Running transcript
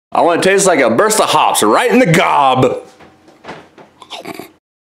I want it to taste like a burst of hops right in the gob.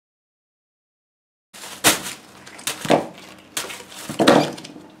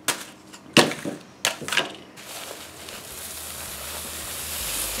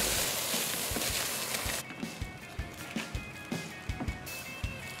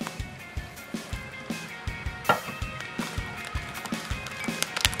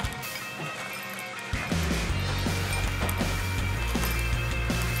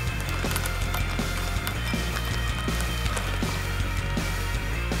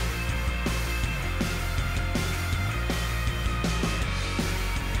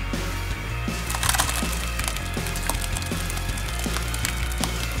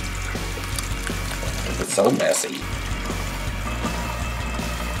 It's so messy.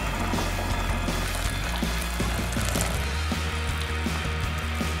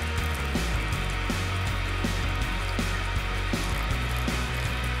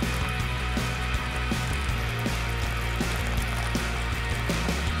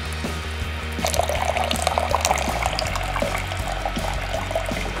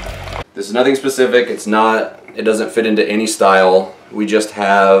 This is nothing specific. It doesn't fit into any style. We just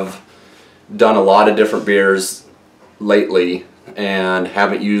have done a lot of different beers lately and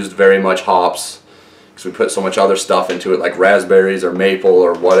haven't used very much hops because we put so much other stuff into it, like raspberries or maple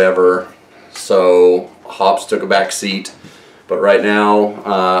or whatever. So hops took a back seat. But right now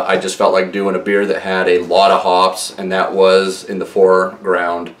I just felt like doing a beer that had a lot of hops, and that was in the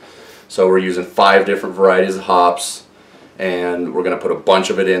foreground. So we're using 5 different varieties of hops, and we're going to put a bunch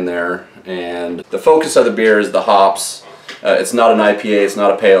of it in there. And the focus of the beer is the hops. It's not an IPA, it's not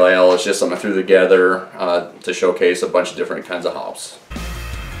a pale ale, it's just something I threw together to showcase a bunch of different kinds of hops.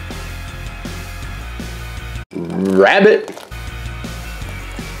 Rabbit.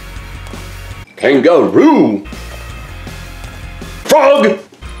 Kangaroo. Frog.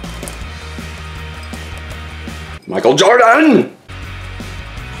 Michael Jordan.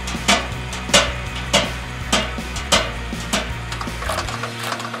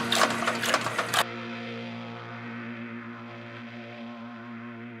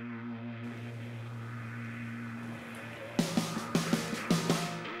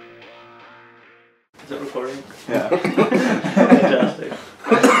 Is it recording? Yeah. Fantastic.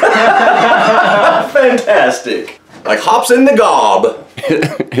 Fantastic. Like hops in the gob.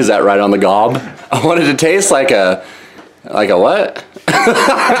 Is that right on the gob? I wanted to taste like a what?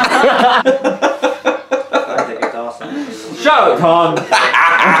 I think it's awesome. Shut up, Tom!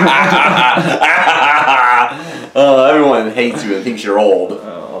 Oh, everyone hates you and thinks you're old.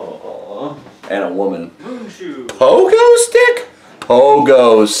 Oh. And a woman. Moonshoe. Pogo stick?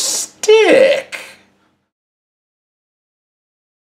 Pogo stick.